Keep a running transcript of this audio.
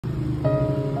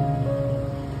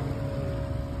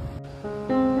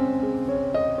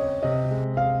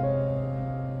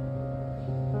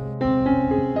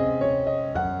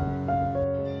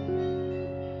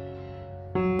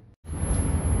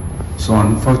So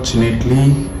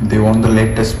unfortunately, they want the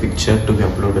latest picture to be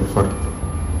uploaded for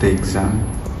the exam.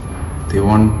 They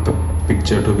want the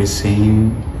picture to be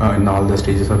same in all the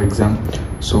stages of exam.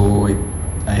 So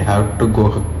I have to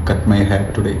go cut my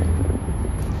hair today.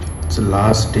 It's the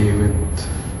last day with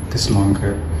this long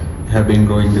hair. I have been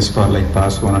growing this for like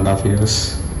past 1.5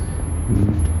 years.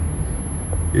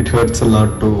 It hurts a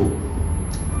lot to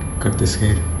cut this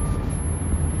hair.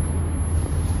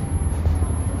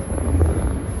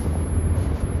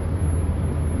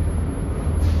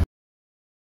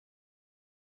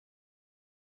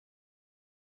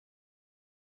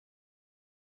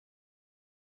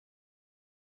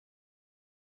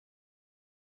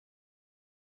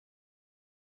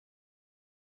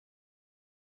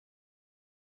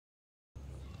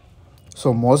 So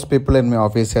most people in my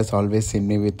office has always seen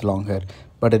me with long hair,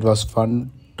 but it was fun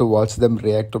to watch them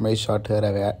react to my short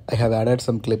hair. I have added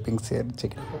some clippings here.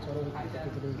 Check it.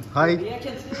 Hi. Where's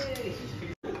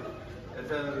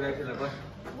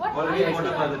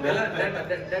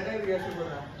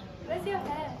your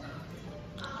hair?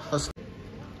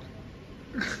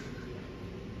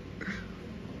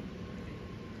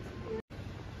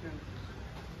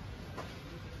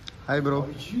 Hi, bro.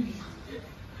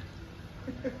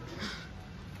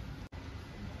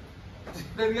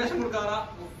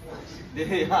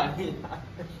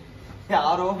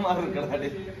 ಯಾರೋ ಮಾರು ಕಡೆ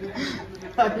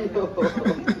ಅಯ್ಯೋ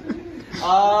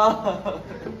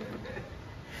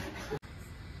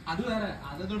ಅದು ಬೇರೆ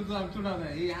ಅದು ದುಡ್ಡು ಅನ್ಸುಡಾದೆ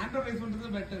ಈ Android rice ಪண்றது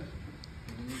better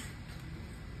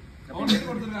ಅವನೇ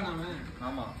ಕೊಡ್ತಿರ್ತಾನ ಅವನೇ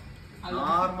ஆமா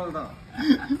நார்மல் தான்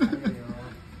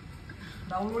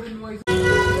download invoice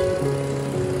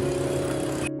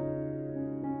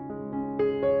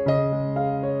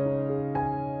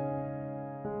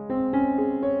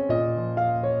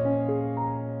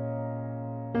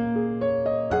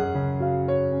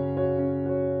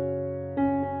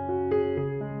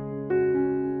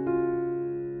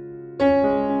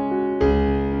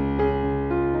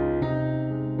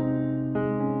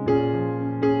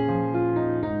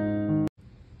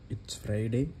It's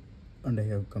Friday and I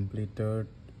have completed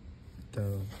the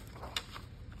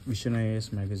Vision IAS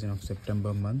magazine of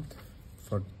September month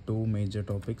for 2 major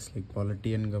topics like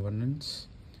polity and governance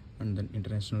and then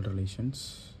international relations.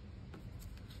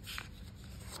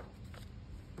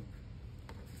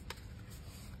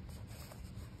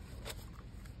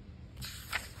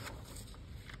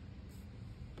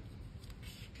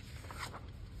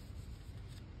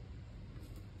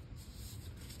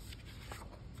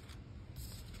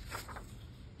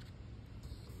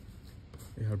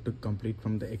 We have to complete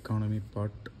from the economy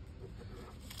part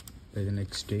by the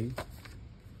next day,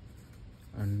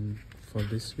 and for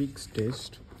this week's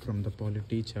test from the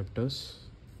polity chapters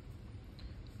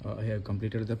I have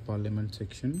completed the parliament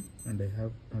section and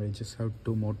I just have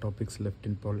 2 more topics left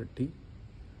in polity.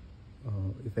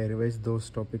 If I revise those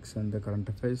topics and the current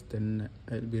affairs, then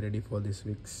I'll be ready for this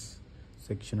week's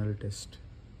sectional test.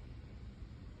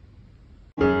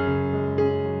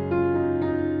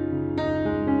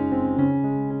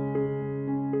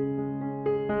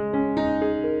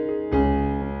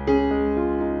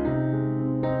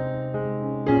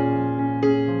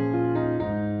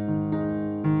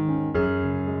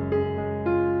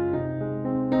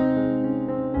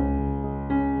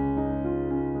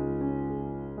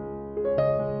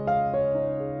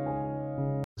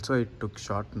 Also, I took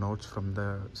short notes from the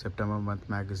September month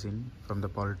magazine from the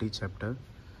polity chapter,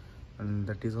 and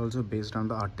that is also based on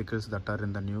the articles that are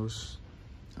in the news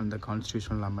and the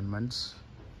constitutional amendments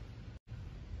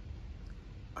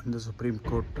and the Supreme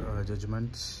Court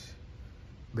judgments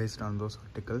based on those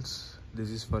articles. This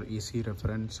is for easy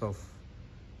reference of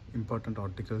important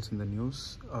articles in the news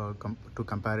to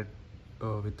compare it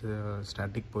with the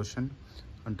static portion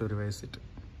and to revise it.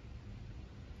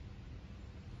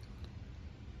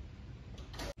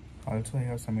 Also, I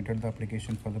have submitted the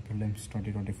application for the prelims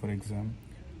 2024 exam.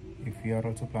 If you are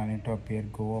also planning to appear,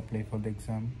 go apply for the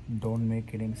exam. Don't make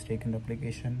any mistake in the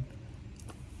application.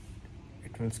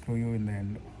 It will screw you in the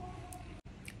end.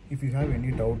 If you have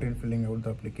any doubt in filling out the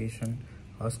application,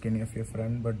 ask any of your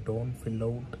friends, but don't fill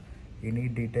out any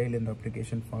detail in the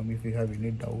application form if you have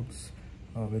any doubts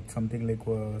with something like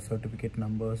certificate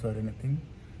numbers or anything.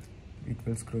 It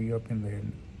will screw you up in the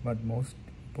end. But most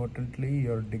importantly,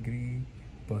 your degree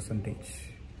percentage.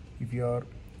 If your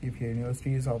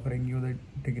university is offering you the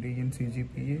degree in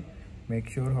CGPA, make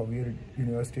sure how your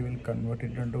university will convert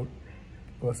it into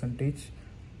percentage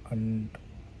and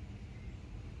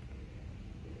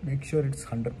make sure it's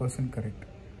 100% correct.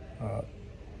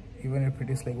 Even if it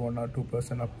is like 1 or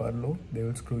 2% up or low, they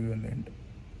will screw you in the end.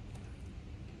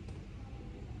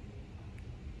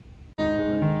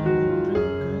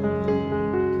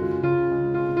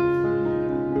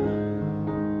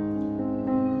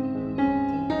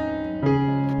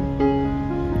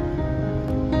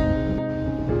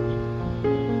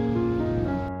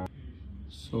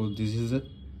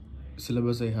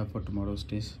 syllabus I have for tomorrow's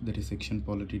test, that is section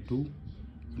polity 2,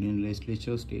 union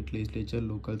legislature, state legislature,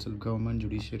 local self-government,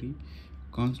 judiciary,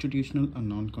 constitutional and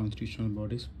non-constitutional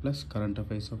bodies, plus current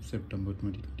affairs of September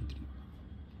 2023.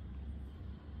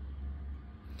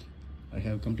 I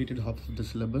have completed half of the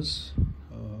syllabus,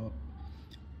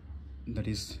 that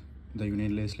is the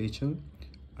union legislature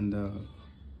and the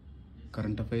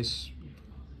current affairs,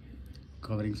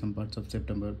 covering some parts of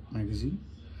September magazine.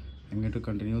 I'm going to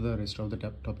continue the rest of the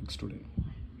topics today.